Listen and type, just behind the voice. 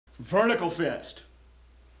vertical fist,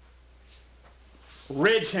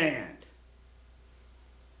 ridge hand,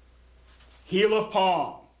 heel of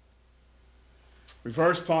palm,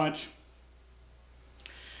 reverse punch.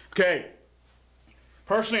 Okay,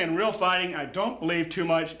 personally in real fighting, I don't believe too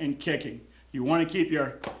much in kicking. You want to keep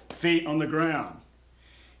your feet on the ground.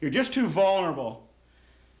 You're just too vulnerable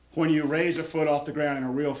when you raise a foot off the ground in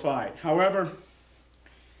a real fight. However,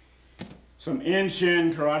 some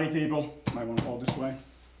in-shin karate people, might want to hold this way,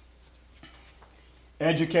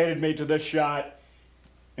 educated me to this shot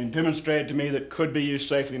and demonstrated to me that it could be used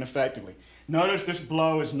safely and effectively. Notice this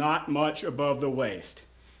blow is not much above the waist.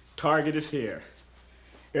 Target is here.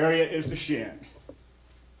 Area is the shin.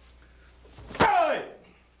 Hey!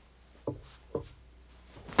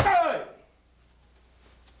 Hey!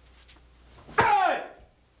 Hey!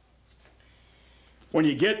 When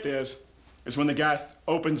you get this, is when the guy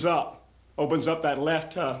opens up that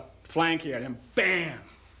left flank here, and bam!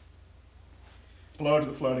 Blow to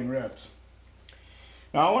the floating ribs.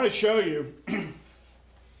 Now I want to show you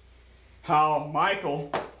how Michael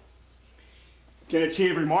can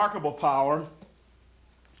achieve remarkable power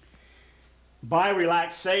by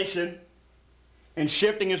relaxation and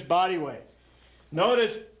shifting his body weight.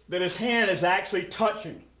 Notice that his hand is actually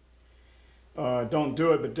touching. Don't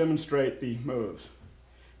do it, but demonstrate the moves.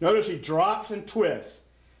 Notice he drops and twists.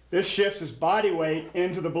 This shifts his body weight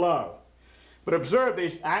into the blow. But observe that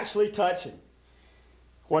he's actually touching.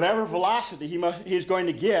 Whatever velocity he's going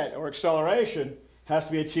to get, or acceleration, has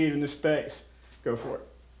to be achieved in this space. Go for it.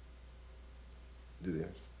 Do the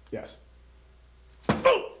X? Yes.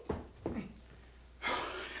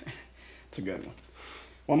 It's a good one.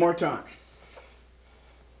 One more time.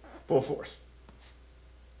 Full force.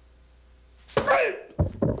 A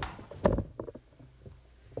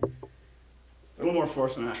little more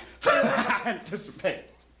force than I anticipate.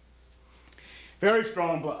 Very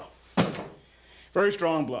strong blow. Very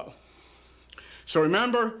strong blow. So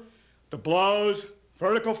remember, the blows,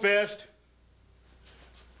 vertical fist,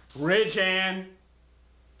 ridge hand,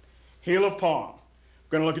 heel of palm.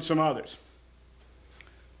 We're going to look at some others.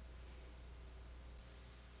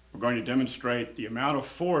 We're going to demonstrate the amount of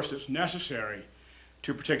force that's necessary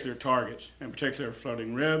to particular targets, in particular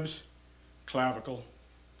floating ribs, clavicle,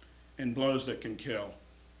 and blows that can kill.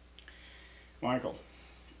 Michael,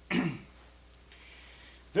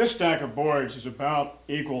 this stack of boards is about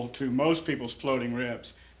equal to most people's floating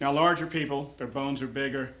ribs. Now larger people, their bones are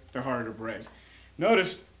bigger, they're harder to break.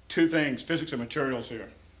 Notice two things, physics of materials here.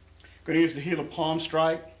 I'm going to use the heel of palm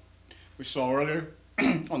strike we saw earlier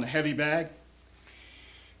on the heavy bag.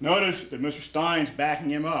 Notice that Mr. Stein's backing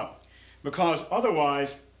him up, because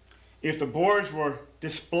otherwise, if the boards were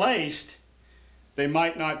displaced, they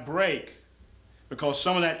might not break, because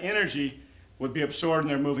some of that energy would be absorbed and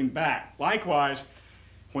they're moving back. Likewise,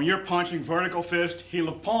 when you're punching vertical fist, heel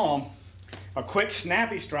of palm, a quick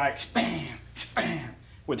snappy strike, spam, spam,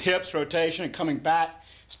 with hips, rotation, and coming back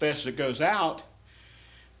as fast as it goes out,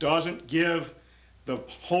 doesn't give the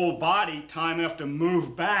whole body time enough to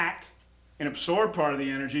move back and absorb part of the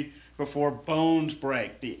energy before bones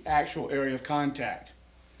break, the actual area of contact.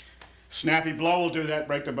 Snappy blow will do that,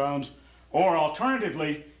 break the bones. Or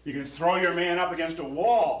alternatively, you can throw your man up against a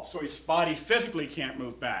wall so his body physically can't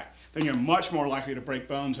move back. Then you're much more likely to break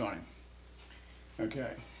bones on him.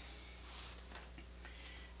 Okay.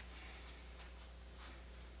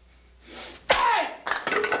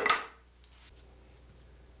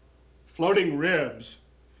 Floating ribs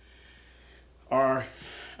are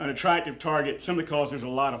an attractive target simply because there's a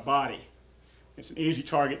lot of body. It's an easy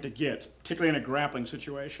target to get, particularly in a grappling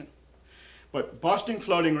situation. But busting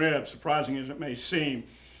floating ribs, surprising as it may seem,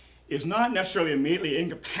 is not necessarily immediately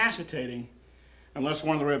incapacitating unless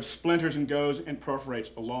one of the ribs splinters and goes and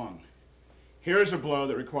perforates a lung. Here's a blow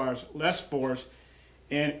that requires less force,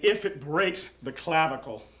 and if it breaks the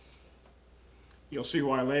clavicle, you'll see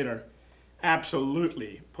why later,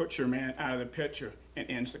 absolutely puts your man out of the picture and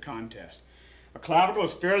ends the contest. A clavicle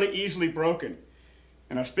is fairly easily broken,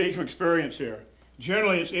 and I speak from experience here.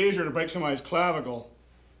 Generally, it's easier to break somebody's clavicle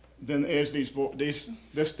than is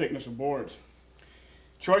this thickness of boards.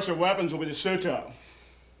 Choice of weapons will be the Suto.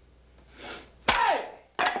 Hey!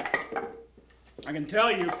 I can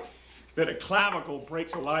tell you that a clavicle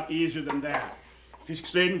breaks a lot easier than that. If you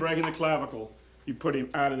succeed in breaking the clavicle, you put him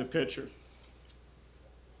out of the picture.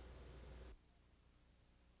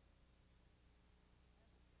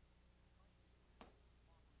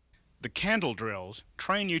 The candle drills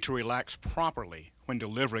train you to relax properly when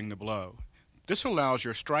delivering the blow. This allows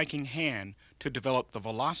your striking hand to develop the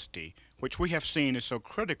velocity which we have seen is so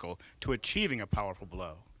critical to achieving a powerful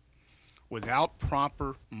blow. Without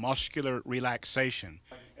proper muscular relaxation,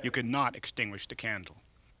 you cannot extinguish the candle.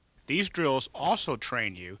 These drills also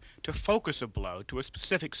train you to focus a blow to a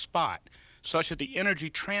specific spot such that the energy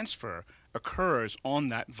transfer occurs on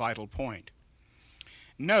that vital point.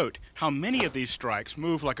 Note how many of these strikes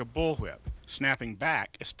move like a bullwhip, snapping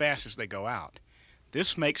back as fast as they go out.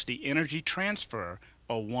 This makes the energy transfer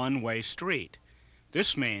a one-way street.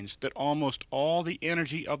 This means that almost all the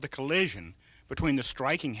energy of the collision between the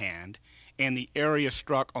striking hand and the area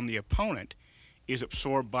struck on the opponent is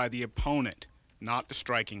absorbed by the opponent, not the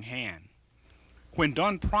striking hand. When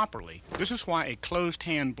done properly, this is why a closed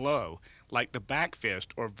hand blow, like the back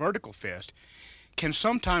fist or vertical fist, can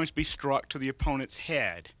sometimes be struck to the opponent's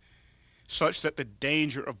head, such that the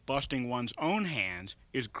danger of busting one's own hands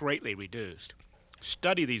is greatly reduced.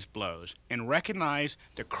 Study these blows and recognize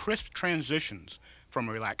the crisp transitions from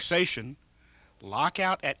relaxation,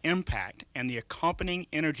 lockout at impact, and the accompanying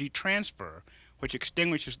energy transfer, which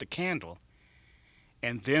extinguishes the candle,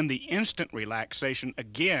 and then the instant relaxation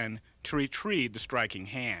again to retrieve the striking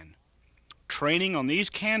hand. Training on these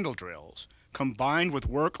candle drills, combined with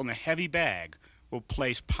work on the heavy bag, will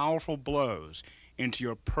place powerful blows into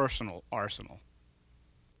your personal arsenal.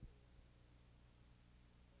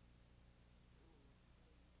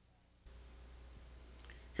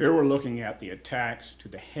 Here we're looking at the attacks to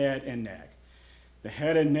the head and neck. The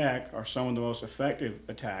head and neck are some of the most effective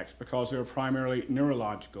attacks because they're primarily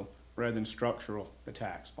neurological rather than structural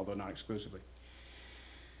attacks, although not exclusively.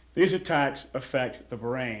 These attacks affect the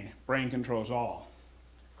brain. Brain controls all.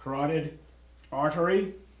 Carotid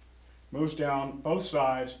artery moves down both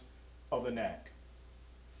sides of the neck.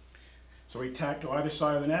 So we attack to either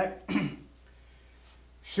side of the neck.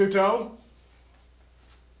 Shuto,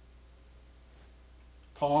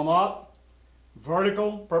 palm up,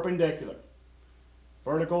 vertical, perpendicular.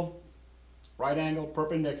 Vertical, right angle,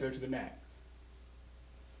 perpendicular to the neck.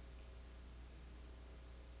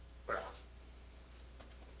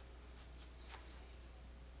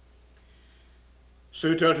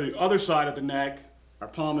 Shuto to the other side of the neck. Our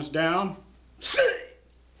palm is down.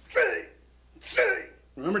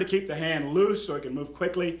 Remember to keep the hand loose so it can move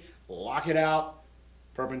quickly. Lock it out,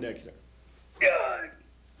 perpendicular.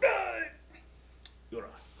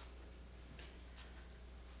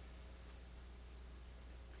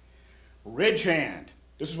 Ridge hand.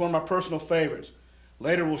 This is one of my personal favorites.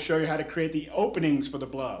 Later we'll show you how to create the openings for the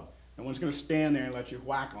blow. No one's going to stand there and let you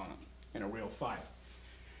whack on them in a real fight.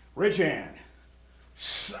 Ridge hand.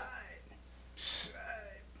 Side, side.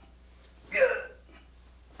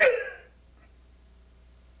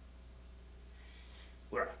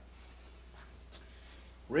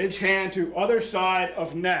 Ridge hand to other side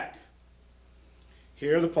of neck.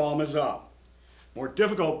 Here the palm is up. More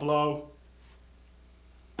difficult blow,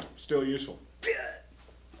 still useful.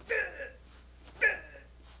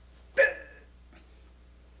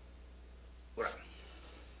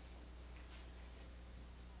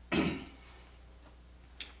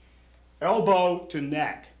 Elbow to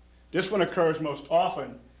neck. This one occurs most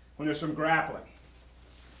often when there's some grappling.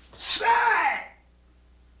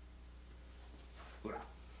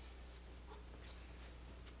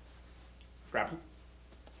 Grapple.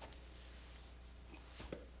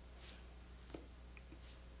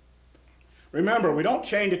 Remember, we don't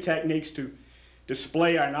change the techniques to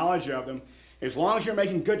display our knowledge of them. As long as you're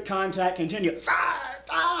making good contact, continue.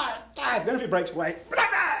 Then if it breaks away,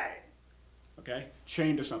 okay,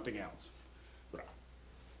 chain to something else.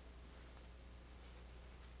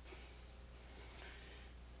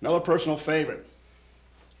 Another personal favorite.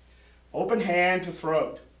 Open hand to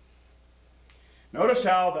throat. Notice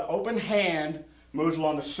how the open hand moves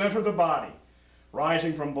along the center of the body,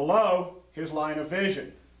 rising from below his line of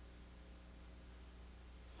vision.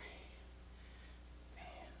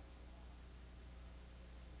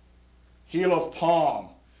 Heel of palm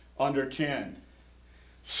under chin.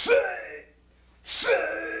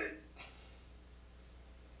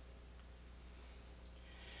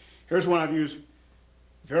 Here's one I've used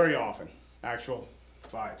very often, actual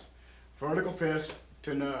fights. Vertical fist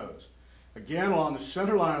to nose. Again, along the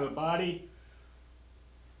center line of the body,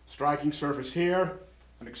 striking surface here,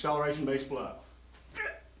 an acceleration-based blow.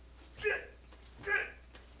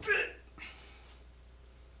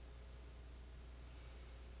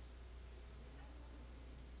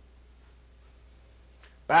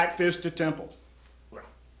 Back fist to temple.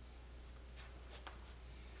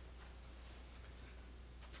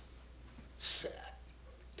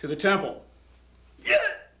 To the temple.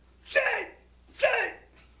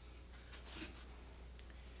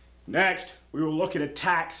 Next, we will look at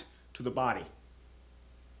attacks to the body.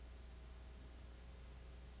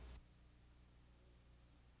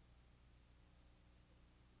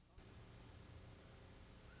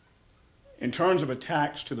 In terms of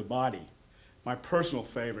attacks to the body, my personal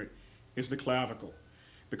favorite is the clavicle,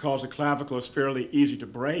 because the clavicle is fairly easy to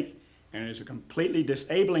break and is a completely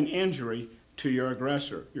disabling injury to your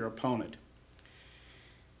aggressor, your opponent.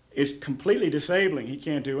 It's completely disabling. He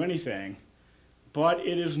can't do anything, but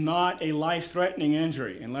it is not a life-threatening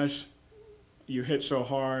injury unless you hit so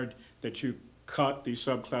hard that you cut the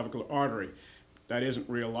subclavicular artery. That isn't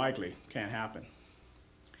real likely. Can't happen.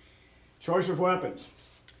 Choice of weapons.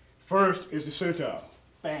 First is the suto.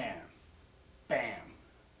 Bam, bam,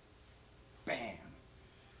 bam.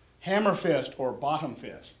 Hammer fist or bottom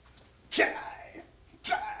fist. Chai,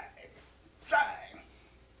 chai, chai.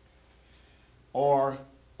 Or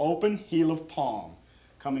open heel of palm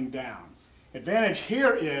coming down. Advantage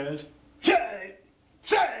here is chai,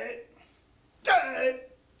 chai, chai,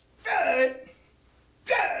 chai,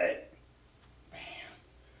 chai. Bam,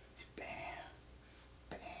 bam,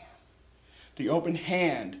 bam. The open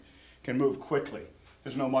hand can move quickly.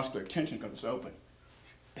 There's no muscular tension because it's open.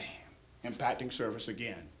 Bam. Impacting surface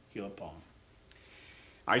again. Heel of palm.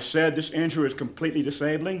 I said this injury is completely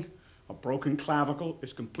disabling. A broken clavicle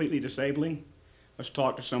is completely disabling. Let's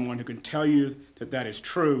talk to someone who can tell you that that is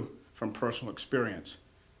true from personal experience.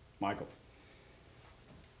 Michael.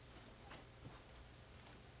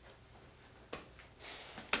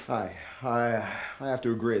 Hi. I have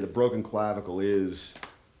to agree. The broken clavicle is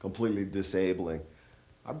completely disabling.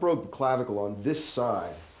 I broke the clavicle on this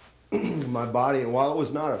side of my body, and while it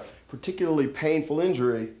was not a particularly painful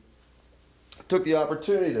injury, I took the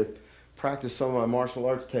opportunity to practice some of my martial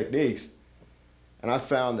arts techniques, and I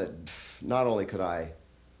found that not only could I,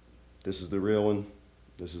 this is the real one,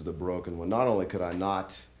 this is the broken one, not only could I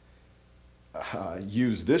not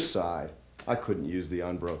use this side, I couldn't use the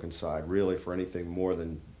unbroken side really for anything more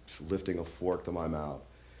than lifting a fork to my mouth.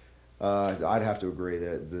 I'd have to agree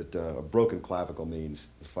that a broken clavicle means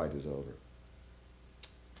the fight is over.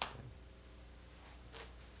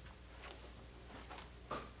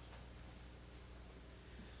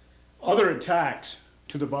 Other attacks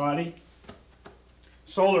to the body.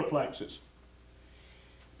 Solar plexus.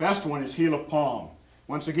 Best one is heel of palm.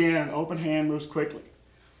 Once again, open hand moves quickly.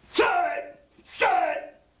 Shut!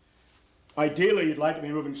 Shut! Ideally, you'd like to be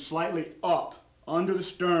moving slightly up under the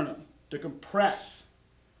sternum to compress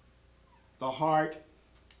the heart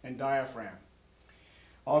and diaphragm.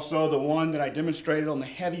 Also, the one that I demonstrated on the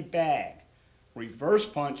heavy bag, reverse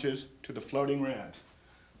punches to the floating ribs.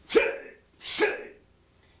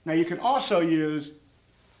 Now you can also use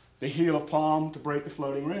the heel of palm to break the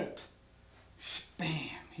floating ribs. Bam,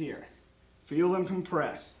 here. Feel them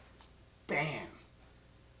compress. Bam,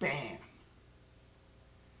 bam.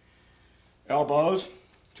 Elbows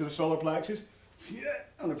to the solar plexus.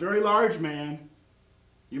 On a very large man,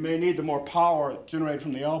 you may need the more power generated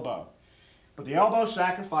from the elbow. But the elbow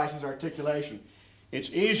sacrifices articulation. It's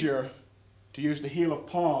easier to use the heel of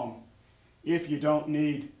palm if you don't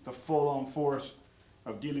need the full-on force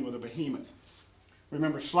of dealing with a behemoth.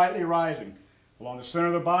 Remember, slightly rising along the center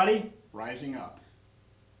of the body, rising up.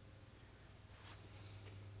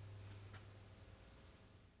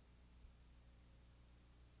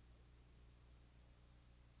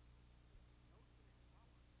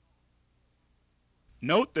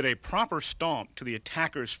 Note that a proper stomp to the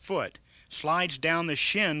attacker's foot slides down the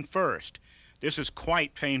shin first. This is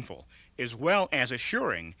quite painful, as well as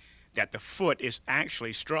assuring that the foot is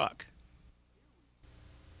actually struck.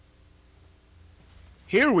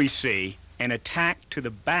 Here we see an attack to the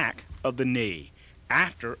back of the knee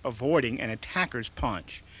after avoiding an attacker's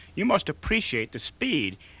punch. You must appreciate the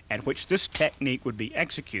speed at which this technique would be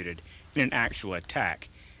executed in an actual attack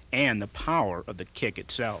and the power of the kick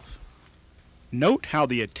itself. Note how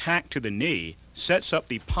the attack to the knee sets up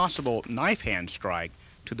the possible knife hand strike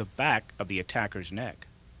to the back of the attacker's neck.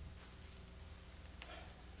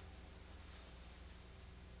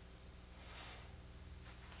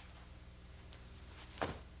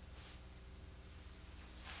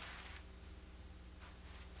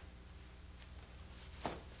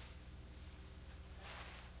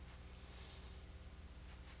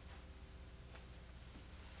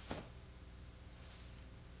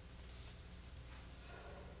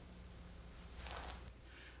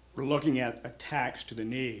 We're looking at attacks to the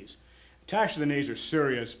knees. Attacks to the knees are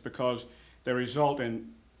serious because they result in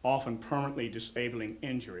often permanently disabling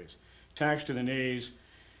injuries. Attacks to the knees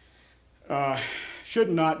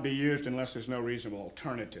should not be used unless there's no reasonable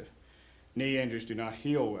alternative. Knee injuries do not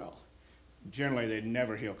heal well. Generally, they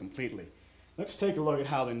never heal completely. Let's take a look at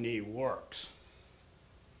how the knee works.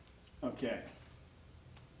 Okay.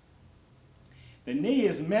 The knee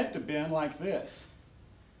is meant to bend like this.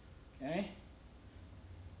 Okay?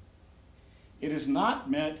 It is not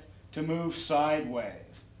meant to move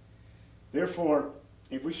sideways. Therefore,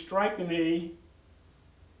 if we strike the knee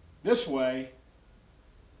this way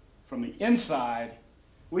from the inside,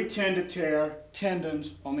 we tend to tear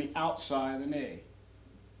tendons on the outside of the knee.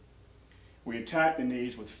 We attack the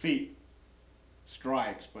knees with feet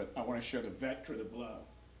strikes, but I want to show the vector of the blow.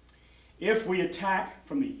 If we attack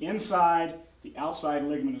from the inside, the outside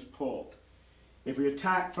ligament is pulled. If we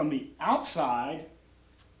attack from the outside,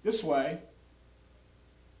 this way,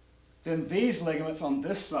 then these ligaments on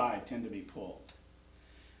this side tend to be pulled.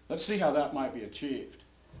 Let's see how that might be achieved.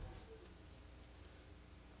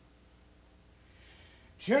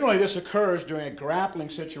 Generally, this occurs during a grappling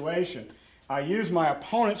situation. I use my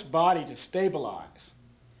opponent's body to stabilize,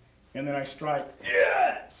 and then I strike,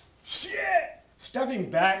 stepping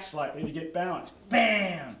back slightly to get balance.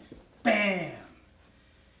 Bam, bam.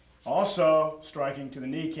 Also, striking to the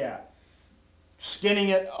kneecap, skinning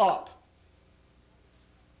it up.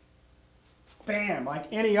 Bam, like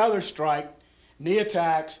any other strike, knee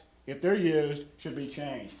attacks, if they're used, should be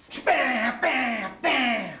changed. Bam, bam,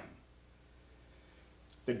 bam.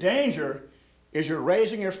 The danger is you're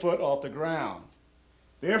raising your foot off the ground.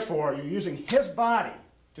 Therefore, you're using his body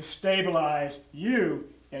to stabilize you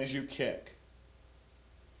as you kick.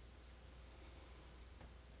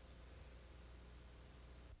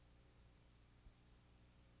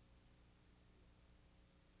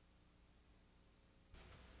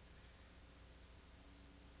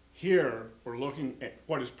 Here, we're looking at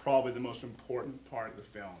what is probably the most important part of the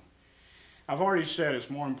film. I've already said it's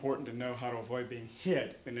more important to know how to avoid being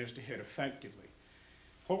hit than it is to hit effectively.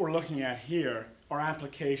 What we're looking at here are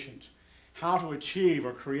applications, how to achieve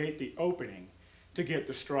or create the opening to get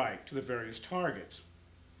the strike to the various targets.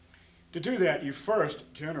 To do that, you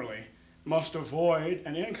first, generally, must avoid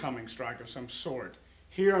an incoming strike of some sort.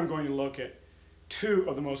 Here I'm going to look at two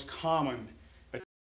of the most common